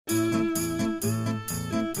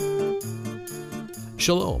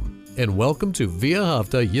Shalom, and welcome to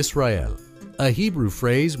V'ahavta Yisrael, a Hebrew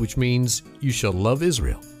phrase which means, you shall love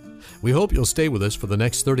Israel. We hope you'll stay with us for the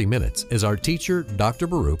next 30 minutes as our teacher, Dr.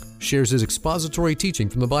 Baruch, shares his expository teaching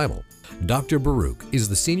from the Bible. Dr. Baruch is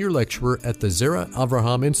the senior lecturer at the Zera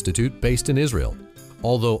Avraham Institute based in Israel.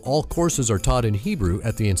 Although all courses are taught in Hebrew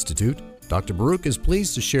at the Institute, Dr. Baruch is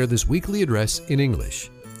pleased to share this weekly address in English.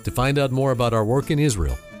 To find out more about our work in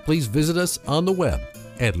Israel, please visit us on the web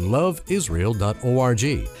at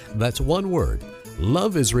loveisrael.org. That's one word,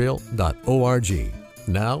 loveisrael.org.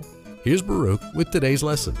 Now, here's Baruch with today's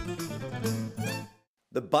lesson.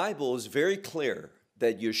 The Bible is very clear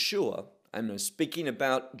that Yeshua, I'm speaking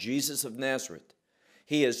about Jesus of Nazareth,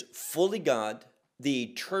 he is fully God, the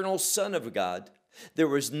eternal Son of God. There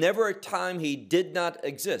was never a time he did not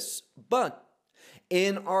exist. But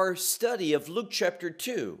in our study of Luke chapter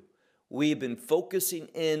 2, we've been focusing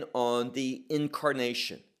in on the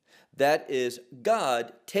incarnation. That is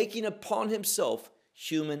God taking upon himself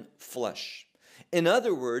human flesh. In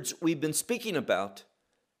other words, we've been speaking about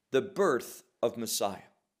the birth of Messiah.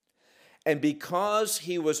 And because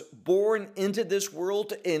he was born into this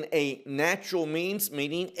world in a natural means,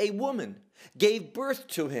 meaning a woman gave birth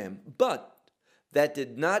to him, but that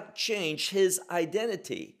did not change his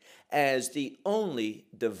identity as the only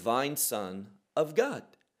divine Son of God.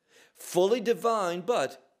 Fully divine,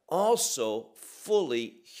 but also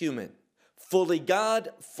fully human. Fully God,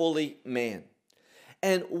 fully man.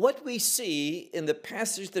 And what we see in the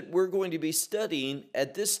passage that we're going to be studying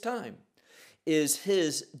at this time is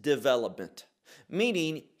his development.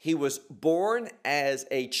 Meaning he was born as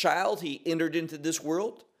a child, he entered into this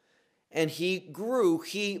world, and he grew,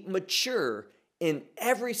 he matured in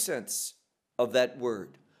every sense of that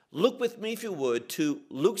word. Look with me, if you would, to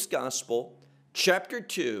Luke's Gospel, chapter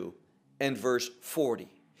 2, and verse 40.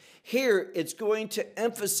 Here it's going to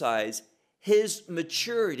emphasize his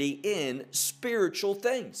maturity in spiritual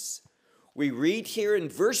things. We read here in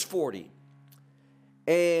verse 40,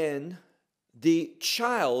 and the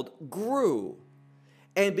child grew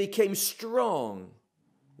and became strong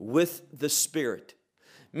with the Spirit.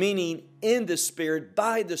 Meaning in the Spirit,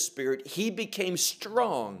 by the Spirit, he became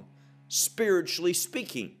strong, spiritually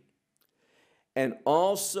speaking. And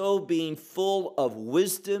also being full of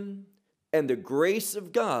wisdom, and the grace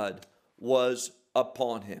of God was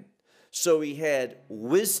upon him. So he had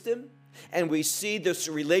wisdom, and we see this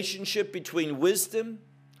relationship between wisdom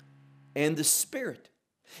and the Spirit.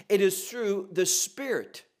 It is through the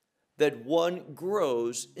Spirit that one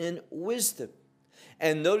grows in wisdom.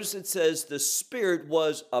 And notice it says the Spirit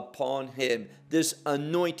was upon him, this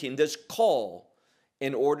anointing, this call,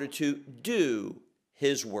 in order to do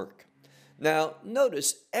his work. Now,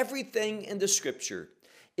 notice everything in the Scripture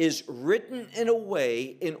is written in a way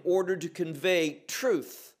in order to convey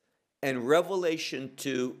truth and revelation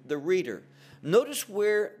to the reader. Notice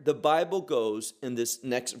where the Bible goes in this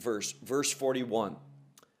next verse, verse 41.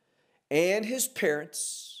 And his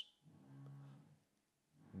parents,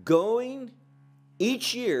 going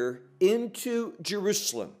each year into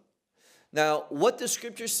Jerusalem. Now, what the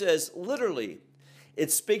Scripture says, literally,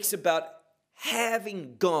 it speaks about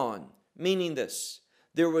having gone, meaning this.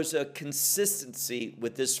 There was a consistency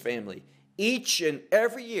with this family. Each and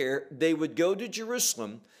every year, they would go to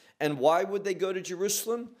Jerusalem. And why would they go to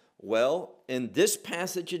Jerusalem? Well, in this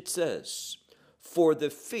passage it says, for the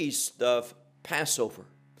feast of Passover.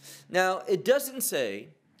 Now, it doesn't say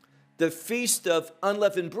the feast of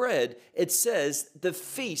unleavened bread. It says the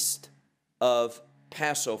feast of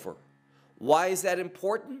Passover. Why is that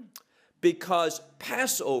important? Because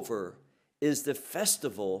Passover is the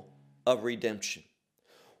festival of redemption.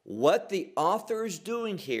 What the author is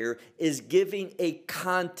doing here is giving a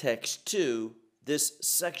context to this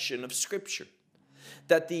section of Scripture.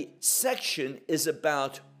 That the section is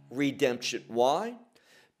about redemption. Why?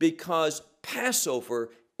 Because Passover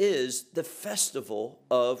is the festival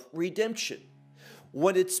of redemption.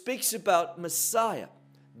 When it speaks about Messiah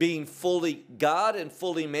being fully God and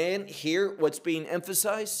fully man, here what's being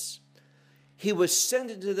emphasized? He was sent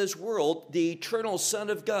into this world, the eternal Son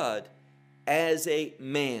of God, as a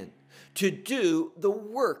man to do the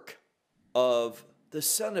work of the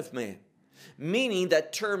Son of Man. Meaning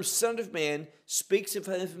that term Son of Man speaks of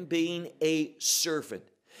him being a servant,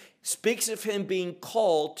 speaks of him being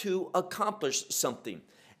called to accomplish something.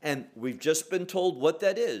 And we've just been told what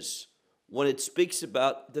that is when it speaks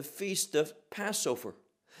about the feast of Passover.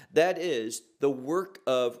 That is the work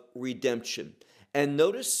of redemption. And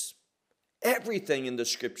notice everything in the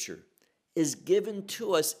Scripture is given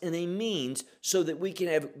to us in a means so that we can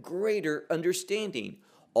have greater understanding.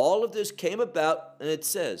 All of this came about, and it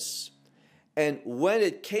says, and when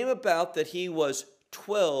it came about that he was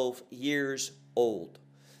 12 years old.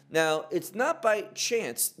 Now, it's not by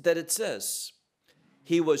chance that it says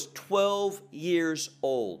he was 12 years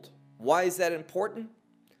old. Why is that important?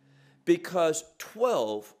 Because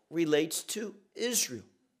 12 relates to Israel.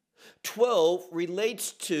 12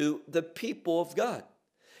 relates to the people of God.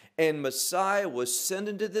 And Messiah was sent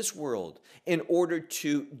into this world in order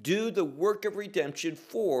to do the work of redemption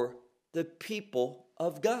for the people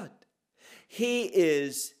of God. He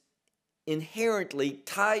is inherently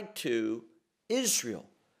tied to Israel,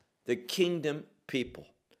 the kingdom people.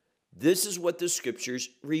 This is what the scripture's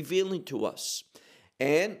revealing to us.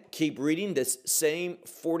 And keep reading this same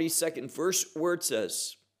 42nd verse where it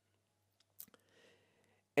says,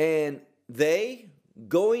 and they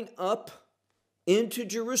going up into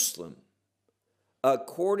Jerusalem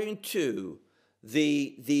according to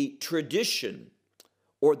the tradition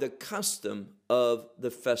or the custom of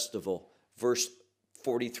the festival. Verse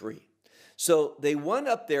 43. So they went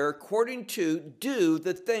up there according to do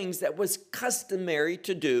the things that was customary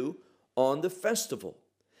to do on the festival.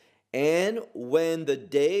 And when the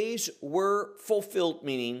days were fulfilled,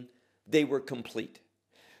 meaning they were complete.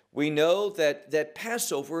 We know that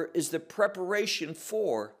Passover is the preparation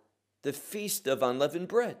for the Feast of Unleavened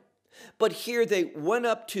Bread. But here they went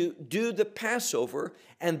up to do the Passover,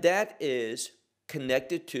 and that is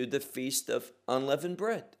connected to the Feast of Unleavened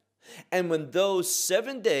Bread. And when those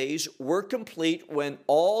 7 days were complete, when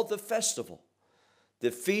all the festival,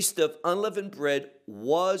 the Feast of Unleavened Bread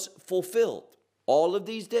was fulfilled, all of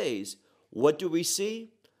these days, what do we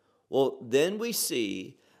see? Well, then we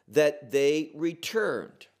see that they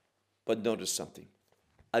returned. But notice something,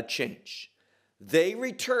 a change. They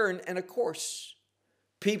returned, and of course,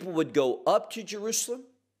 people would go up to Jerusalem,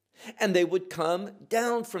 and they would come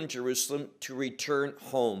down from Jerusalem to return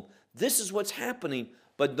home. This is what's happening.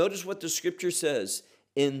 But notice what the scripture says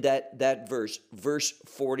in that verse, verse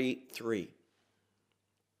 43.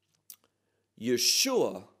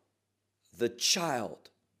 Yeshua, the child,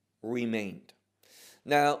 remained.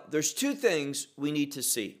 Now, there's two things we need to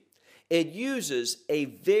see. It uses a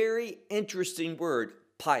very interesting word,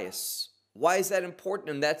 pious. Why is that important?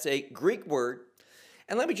 And that's a Greek word.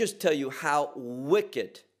 And let me just tell you how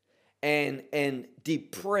wicked and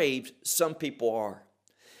depraved some people are.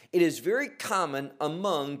 It is very common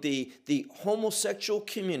among the homosexual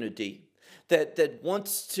community that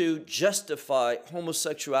wants to justify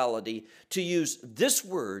homosexuality to use this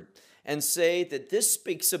word and say that this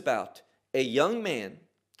speaks about a young man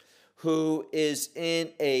who is in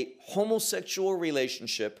a homosexual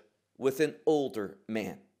relationship with an older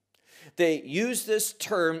man. They use this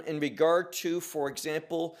term in regard to, for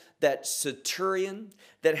example, that centurion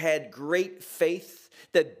that had great faith,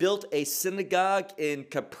 that built a synagogue in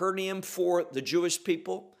Capernaum for the Jewish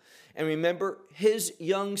people. And remember, his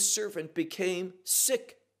young servant became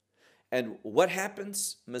sick. And what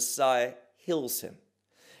happens? Messiah heals him.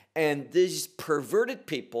 And these perverted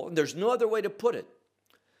people, and there's no other way to put it,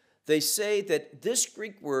 they say that this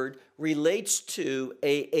Greek word relates to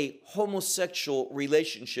a homosexual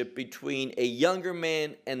relationship between a younger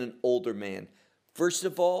man and an older man. First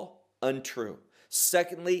of all, untrue.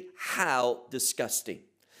 Secondly, how disgusting.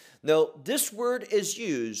 Now, this word is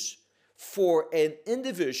used for an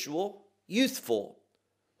individual, youthful,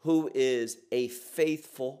 who is a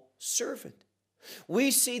faithful servant.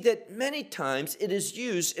 We see that many times it is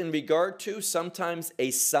used in regard to sometimes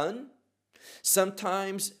a son,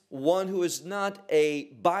 sometimes one who is not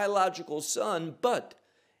a biological son, but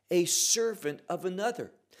a servant of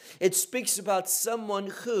another. It speaks about someone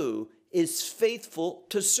who is faithful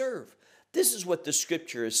to serve. This is what the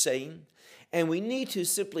scripture is saying. And we need to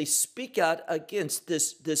simply speak out against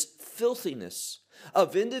this filthiness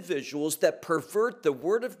of individuals that pervert the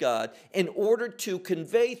word of God in order to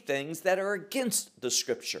convey things that are against the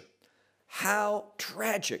scripture. How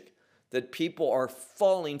tragic that people are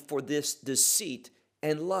falling for this deceit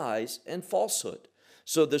and lies and falsehood.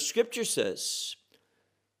 So the scripture says,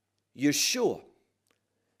 Yeshua,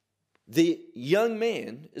 the young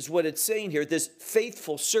man, is what it's saying here, this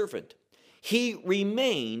faithful servant, he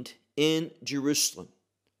remained in Jerusalem.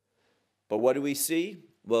 But what do we see?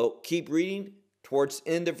 Well, keep reading towards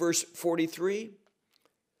end of verse 43.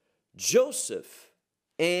 Joseph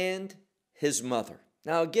and his mother.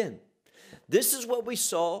 Now again, this is what we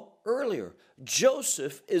saw earlier.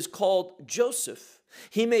 Joseph is called Joseph.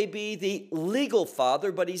 He may be the legal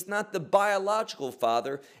father, but he's not the biological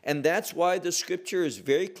father. And that's why the scripture is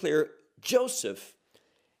very clear. Joseph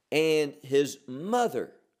and his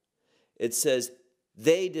mother. It says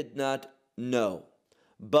they did not know.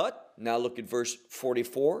 But, now look at verse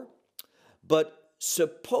 44. But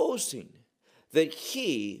supposing that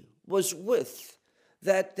he was with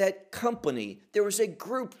that company, there was a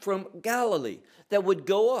group from Galilee that would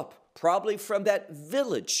go up, probably from that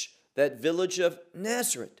village of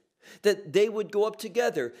Nazareth, that they would go up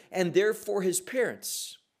together, and therefore his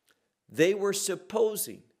parents, they were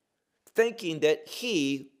thinking that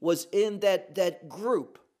he was in that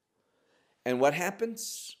group. And what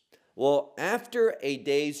happens? Well, after a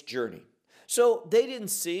day's journey, so they didn't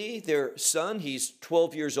see their son, he's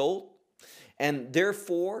 12 years old, and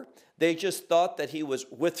therefore they just thought that he was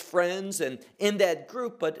with friends and in that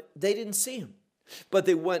group, but they didn't see him. But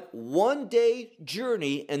they went one day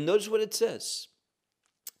journey, and notice what it says.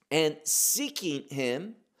 And seeking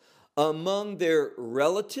him among their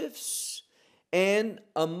relatives and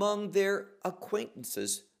among their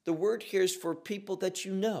acquaintances. The word here is for people that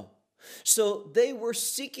you know. So they were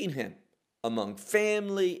seeking him among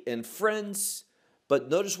family and friends. But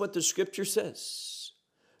notice what the scripture says.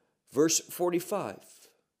 Verse 45.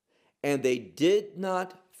 And they did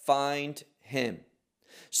not find him.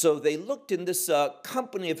 So they looked in this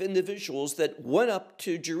company of individuals that went up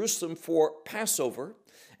to Jerusalem for Passover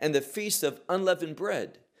and the Feast of Unleavened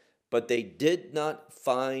Bread, but they did not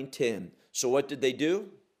find him. So what did they do?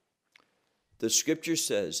 The scripture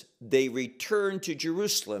says they returned to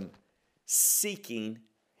Jerusalem seeking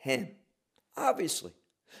him. Obviously,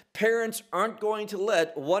 parents aren't going to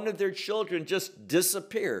let one of their children just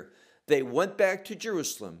disappear. They went back to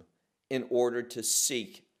Jerusalem in order to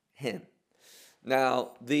seek him.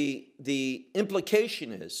 Now, the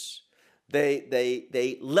implication is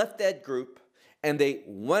they left that group and they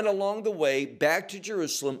went along the way back to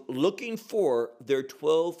Jerusalem looking for their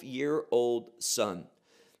 12-year-old son.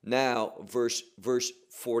 Now, verse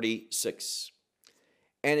 46.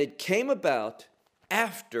 And it came about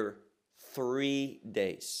after 3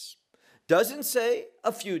 days. Doesn't say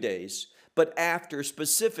a few days, but after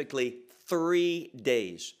specifically 3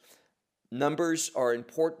 days. Numbers are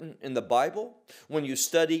important in the Bible. When you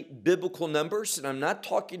study biblical numbers, and I'm not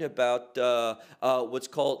talking about what's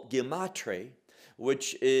called gematria,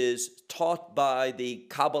 which is taught by the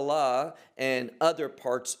Kabbalah and other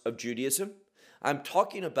parts of Judaism. I'm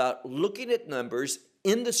talking about looking at numbers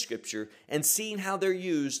in the scripture and seeing how they're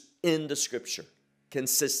used in the scripture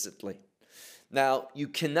consistently. Now, you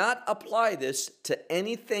cannot apply this to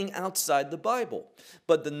anything outside the Bible,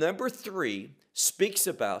 but the number 3 speaks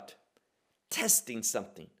about testing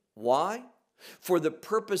something. Why? For the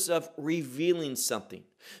purpose of revealing something.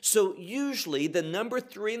 So usually the number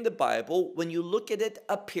 3 in the Bible, when you look at it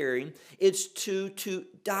appearing, it's to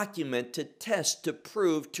document, to test, to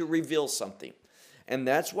prove, to reveal something. And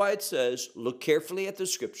that's why it says, look carefully at the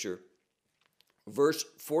scripture, verse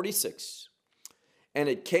 46. And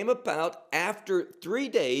it came about after 3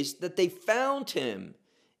 days that they found him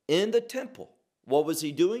in the temple. What was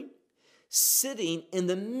he doing? Sitting in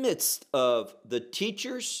the midst of the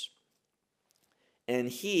teachers, and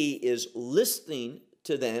he is listening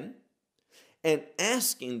to them and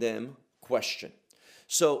asking them questions.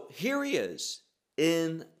 So here he is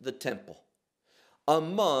in the temple,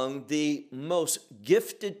 among the most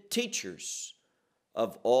gifted teachers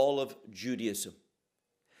of all of Judaism.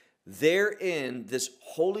 They're in this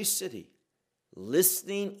holy city,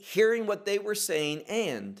 listening, hearing what they were saying,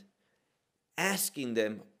 and asking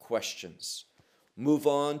them questions. Move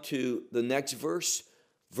on to the next verse,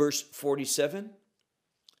 verse 47.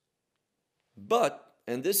 But,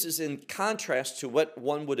 and this is in contrast to what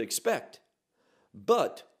one would expect,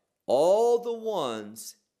 but all the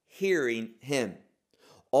ones hearing him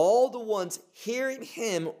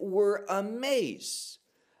were amazed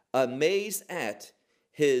at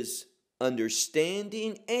his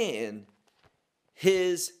understanding and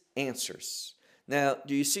his answers. Now,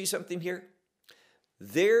 do you see something here?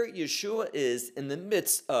 There Yeshua is in the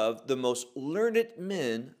midst of the most learned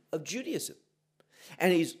men of Judaism.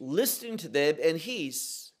 And he's listening to them and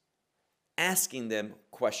he's asking them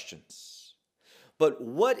questions. But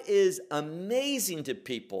what is amazing to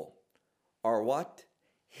people are what?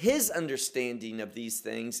 His understanding of these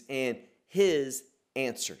things and his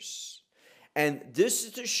answers. And this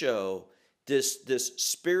is to show this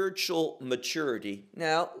spiritual maturity.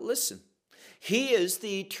 Now, listen. He is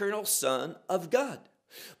the eternal Son of God,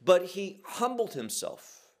 but he humbled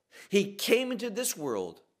himself. He came into this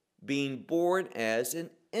world being born as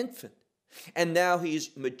an infant. And now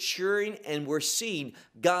he's maturing and we're seeing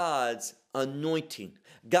God's anointing,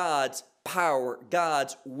 God's power,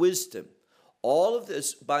 God's wisdom. All of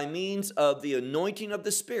this by means of the anointing of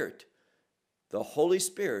the Spirit, the Holy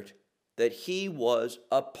Spirit, that he was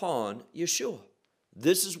upon Yeshua.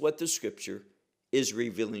 This is what the scripture is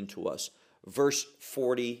revealing to us. Verse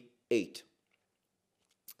 48.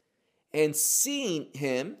 And seeing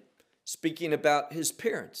him speaking about his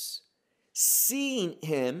parents, seeing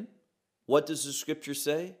him, what does the scripture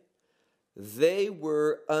say? They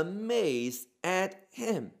were amazed at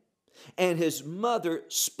him. And his mother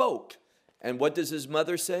spoke. And what does his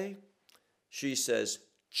mother say? She says,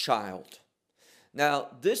 child. Now,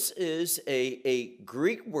 this is a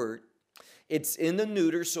Greek word. It's in the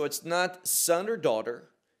neuter, so it's not son or daughter.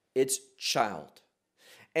 It's child.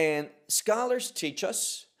 And scholars teach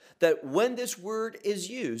us that when this word is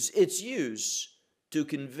used, it's used to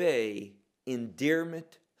convey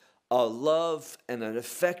endearment, a love, and an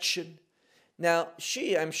affection. Now,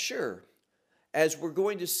 she, I'm sure, as we're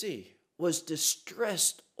going to see, was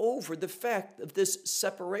distressed over the fact of this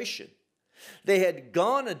separation. They had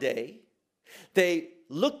gone a day. They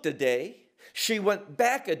looked a day. She went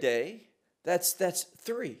back a day. That's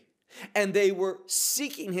 3. And they were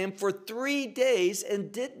seeking him for 3 days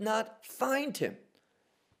and did not find him.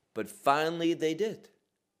 But finally they did.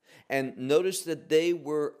 And notice that they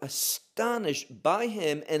were astonished by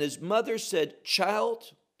him. And his mother said, child,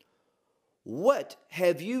 what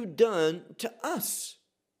have you done to us?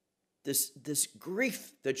 This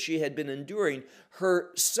grief that she had been enduring, her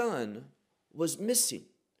son was missing.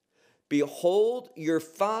 Behold, your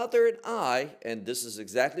father and I, and this is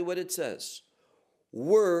exactly what it says,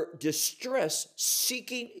 were distressed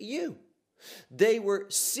seeking you. They were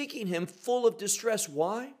seeking him full of distress.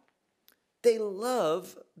 Why? They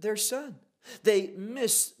love their son. They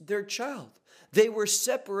miss their child. They were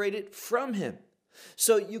separated from him.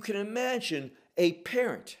 So you can imagine a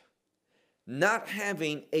parent not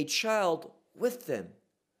having a child with them,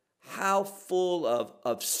 how full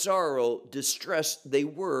of sorrow, distress they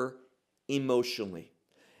were emotionally.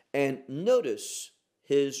 And notice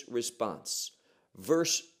his response.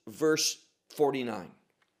 Verse 49.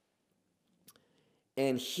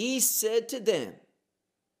 And he said to them,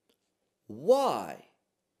 why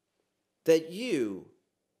that you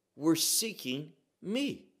were seeking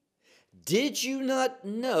me? Did you not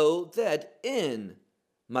know that in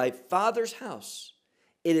my Father's house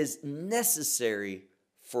it is necessary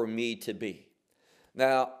for me to be?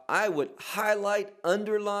 Now, I would highlight,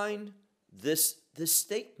 underline this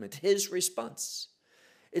statement, his response.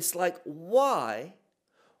 It's like, why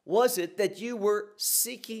was it that you were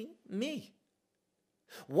seeking me?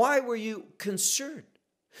 Why were you concerned?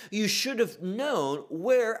 You should have known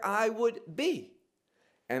where I would be.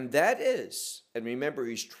 And that is, and remember,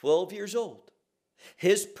 he's 12 years old.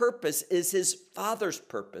 His purpose is his Father's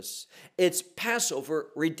purpose. It's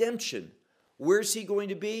Passover redemption. Where's he going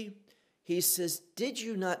to be? He says, did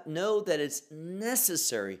you not know that it's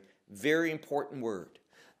necessary? Very important word.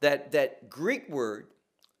 That Greek word,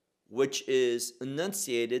 which is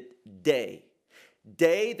enunciated day.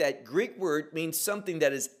 Day, that Greek word means something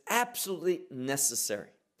that is absolutely necessary.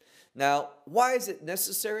 Now, why is it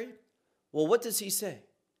necessary? Well, what does he say?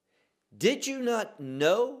 Did you not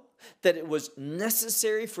know that it was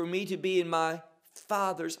necessary for me to be in my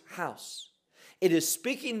Father's house? It is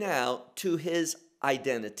speaking now to his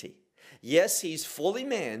identity. Yes, he's fully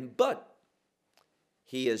man, but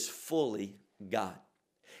he is fully God.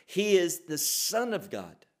 He is the Son of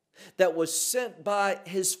God that was sent by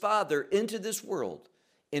his Father into this world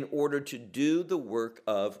in order to do the work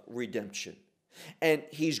of redemption. And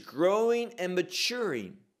he's growing and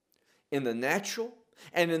maturing in the natural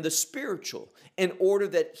and in the spiritual in order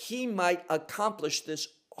that he might accomplish this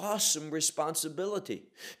awesome responsibility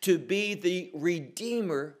to be the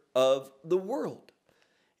Redeemer of the world.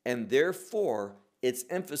 And therefore, it's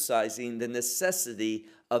emphasizing the necessity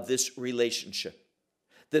of this relationship,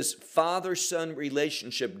 this Father-Son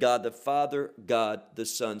relationship, God the Father, God the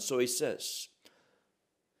Son. So he says,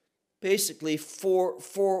 basically, for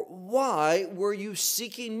why were you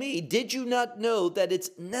seeking me? Did you not know that it's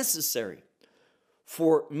necessary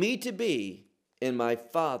for me to be in my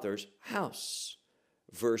Father's house?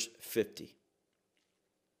 Verse 50.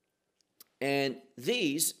 And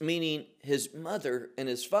these, meaning his mother and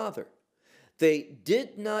his father, they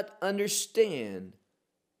did not understand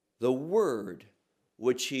the word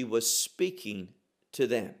which he was speaking to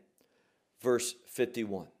them. Verse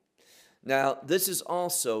 51. Now, this is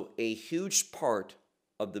also a huge part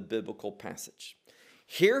of the biblical passage.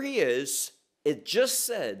 Here he is. It just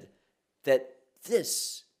said that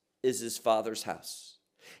this is his Father's house.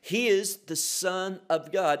 He is the Son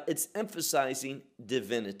of God. It's emphasizing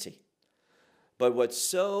divinity. But what's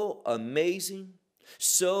so amazing,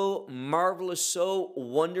 so marvelous, so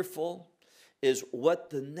wonderful is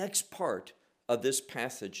what the next part of this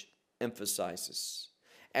passage emphasizes.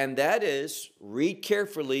 And that is, read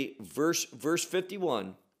carefully, verse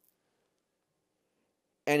 51.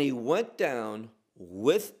 And he went down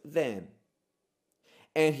with them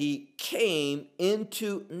And he came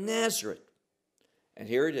into Nazareth. And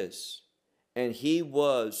here it is. And he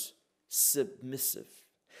was submissive.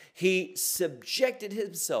 He subjected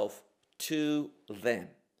himself to them.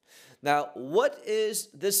 Now, what is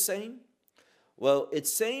this saying? Well,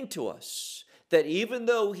 it's saying to us that even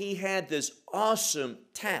though he had this awesome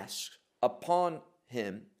task upon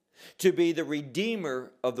him to be the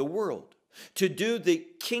Redeemer of the world, to do the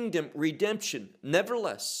kingdom redemption,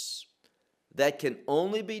 nevertheless, that can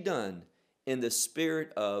only be done in the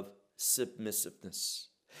spirit of submissiveness.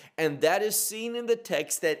 And that is seen in the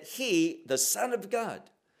text that he, the Son of God,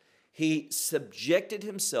 he subjected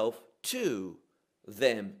himself to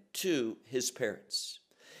them, to his parents.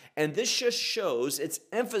 And this just shows, it's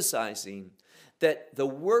emphasizing that the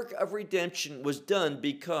work of redemption was done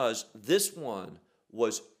because this one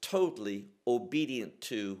was totally obedient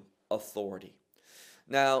to authority.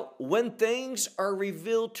 Now, when things are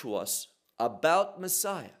revealed to us about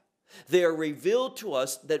Messiah, they are revealed to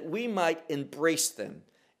us that we might embrace them.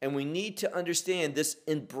 And we need to understand this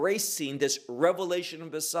embracing, this revelation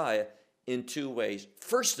of Messiah in two ways.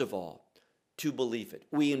 First of all, to believe it.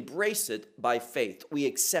 We embrace it by faith. We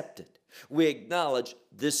accept it. We acknowledge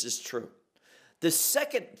this is true. The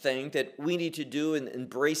second thing that we need to do in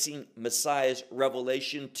embracing Messiah's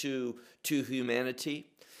revelation to humanity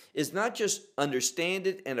is not just understand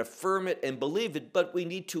it and affirm it and believe it, but we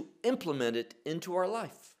need to implement it into our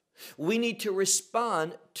life. We need to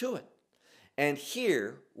respond to it. And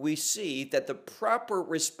here we see that the proper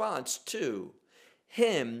response to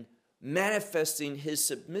him manifesting his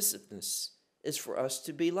submissiveness is for us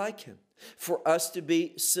to be like him, for us to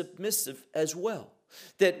be submissive as well.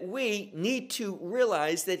 That we need to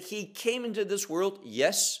realize that he came into this world,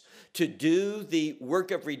 yes, to do the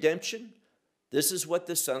work of redemption. This is what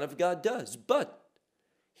the Son of God does. But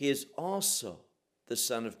he is also the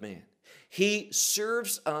Son of Man. He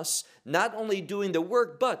serves us not only doing the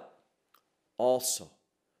work, but also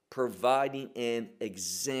providing an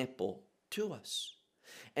example to us.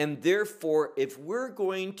 And therefore, if we're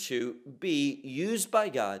going to be used by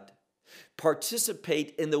God,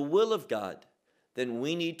 participate in the will of God, then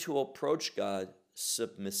we need to approach God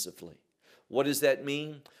submissively. What does that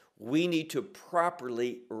mean? We need to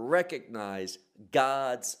properly recognize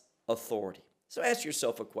God's authority. So ask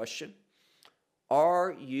yourself a question.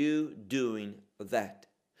 Are you doing that?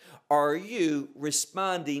 Are you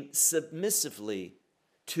responding submissively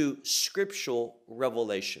to scriptural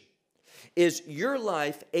revelation? Is your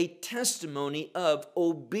life a testimony of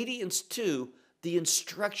obedience to the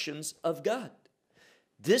instructions of God?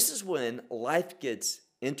 This is when life gets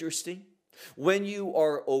interesting. When you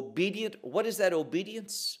are obedient, what is that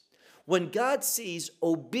obedience? When God sees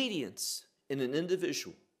obedience in an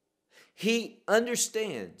individual, he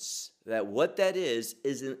understands that what that is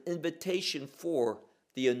an invitation for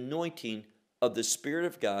the anointing of the Spirit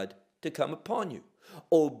of God to come upon you.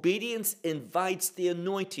 Obedience invites the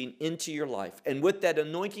anointing into your life. And with that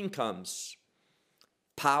anointing comes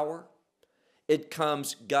power. It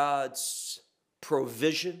comes God's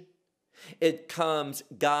provision. It comes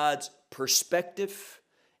God's perspective.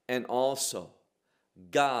 And also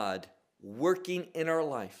God working in our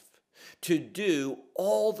life to do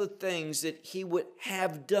all the things that he would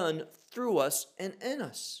have done through us and in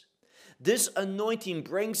us. This anointing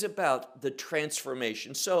brings about the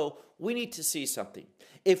transformation. So we need to see something.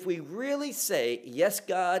 If we really say, yes,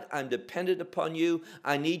 God, I'm dependent upon you.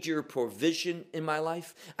 I need your provision in my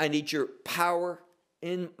life. I need your power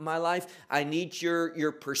in my life. I need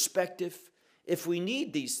your perspective. If we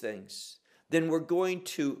need these things, then we're going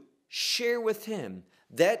to share with him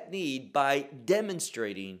that need by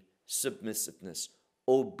demonstrating submissiveness,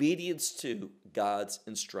 obedience to God's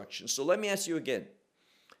instructions. So let me ask you again.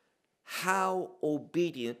 How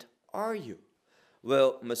obedient are you?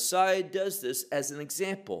 Well, Messiah does this as an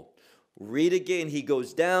example. Read again. He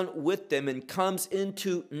goes down with them and comes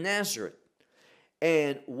into Nazareth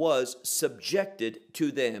and was subjected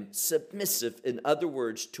to them, submissive, in other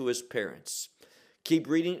words, to his parents. Keep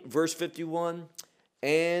reading, verse 51.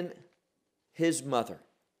 And his mother,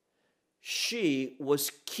 she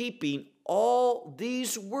was keeping all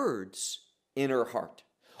these words in her heart.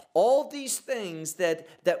 All these things that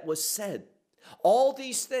was said, all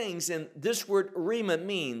these things, and this word rhema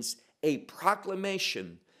means a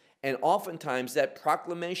proclamation. And oftentimes that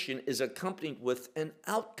proclamation is accompanied with an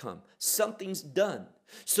outcome. Something's done.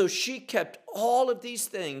 So she kept all of these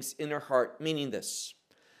things in her heart, meaning this.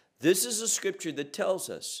 This is a scripture that tells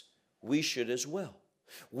us we should as well.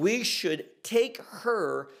 We should take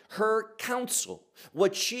her counsel,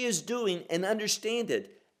 what she is doing, and understand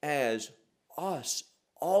it as us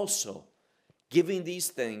also giving these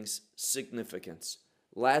things significance.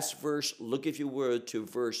 Last verse, look if you would to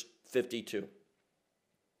verse 52.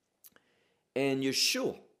 And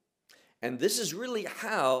Yeshua, and this is really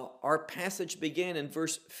how our passage began in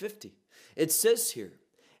verse 50. It says here,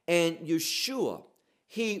 and Yeshua,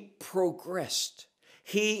 he progressed,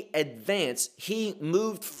 he advanced, he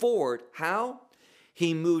moved forward. How?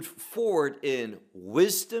 He moved forward in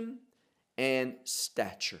wisdom and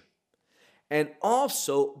stature, and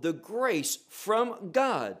also the grace from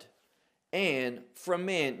God and from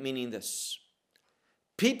man, meaning this.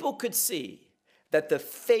 People could see that the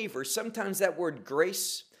favor, sometimes that word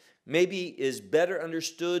grace maybe is better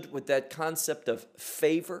understood with that concept of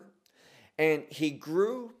favor. And he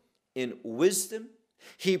grew in wisdom.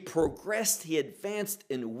 He progressed, he advanced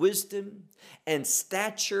in wisdom and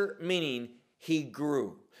stature, meaning he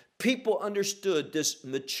grew. People understood this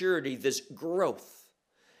maturity, this growth,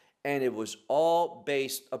 and it was all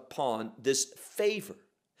based upon this favor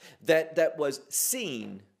that was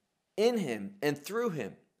seen in him and through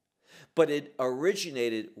him. But it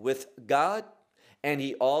originated with God, and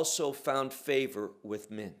he also found favor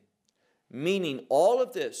with men. Meaning all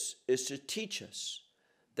of this is to teach us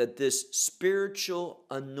that this spiritual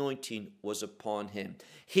anointing was upon him.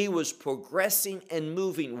 He was progressing and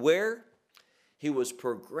moving where? He was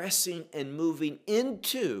progressing and moving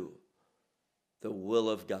into the will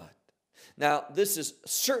of God. Now, this is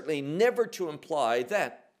certainly never to imply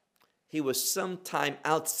that he was sometime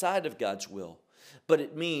outside of God's will, but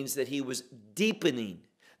it means that he was deepening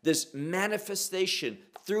this manifestation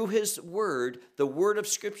through his word, the word of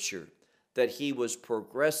Scripture, that he was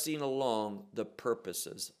progressing along the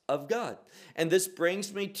purposes of God. And this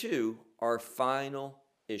brings me to our final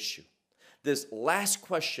issue. This last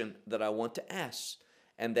question that I want to ask,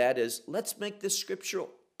 and that is, let's make this scripture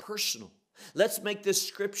personal. Let's make this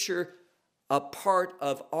scripture a part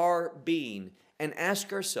of our being and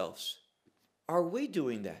ask ourselves, are we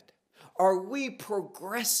doing that? Are we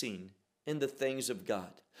progressing in the things of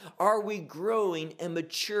God? Are we growing and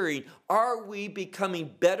maturing? Are we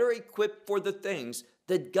becoming better equipped for the things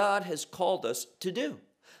that God has called us to do?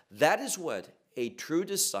 That is what a true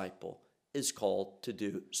disciple is called to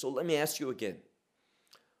do. So let me ask you again.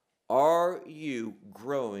 Are you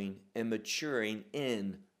growing and maturing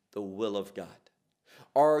in the will of God?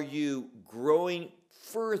 Are you growing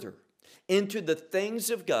further into the things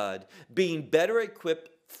of God, being better equipped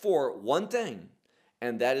for one thing,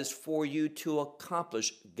 and that is for you to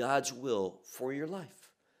accomplish God's will for your life?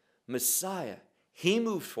 Messiah, he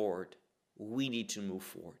moved forward. We need to move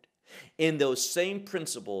forward in those same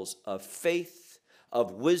principles of faith,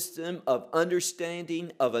 of wisdom, of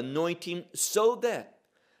understanding, of anointing, so that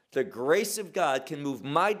the grace of God can move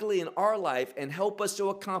mightily in our life and help us to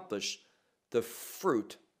accomplish the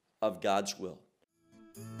fruit of God's will.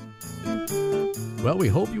 Well, we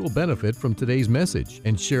hope you will benefit from today's message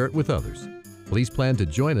and share it with others. Please plan to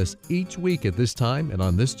join us each week at this time and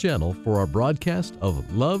on this channel for our broadcast of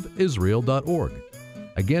loveisrael.org.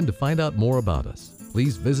 Again, to find out more about us,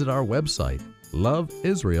 please visit our website,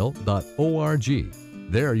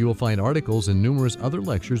 loveisrael.org. There you will find articles and numerous other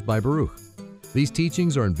lectures by Baruch. These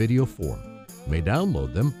teachings are in video form. You may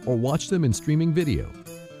download them or watch them in streaming video.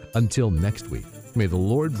 Until next week, may the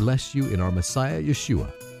Lord bless you in our Messiah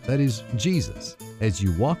Yeshua, that is Jesus, as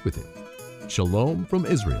you walk with him. Shalom from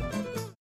Israel.